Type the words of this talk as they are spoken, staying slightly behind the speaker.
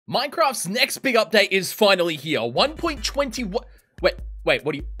Minecraft's next big update is finally here. 1.21. Wait,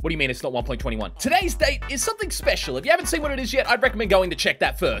 what do you mean it's not 1.21? Today's date is something special. If you haven't seen what it is yet, I'd recommend going to check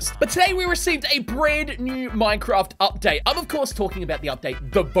that first. But today we received a brand new Minecraft update. I'm of course talking about the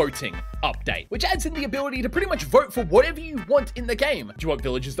update, the voting update, which adds in the ability to pretty much vote for whatever you want in the game. Do you want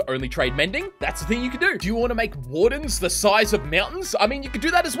villagers to only trade mending? That's the thing you can do. Do you want to make wardens the size of mountains? I mean, you could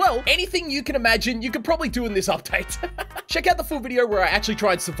do that as well. Anything you can imagine, you could probably do in this update. Check out the full video where I actually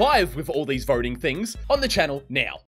try and survive with all these voting things on the channel now.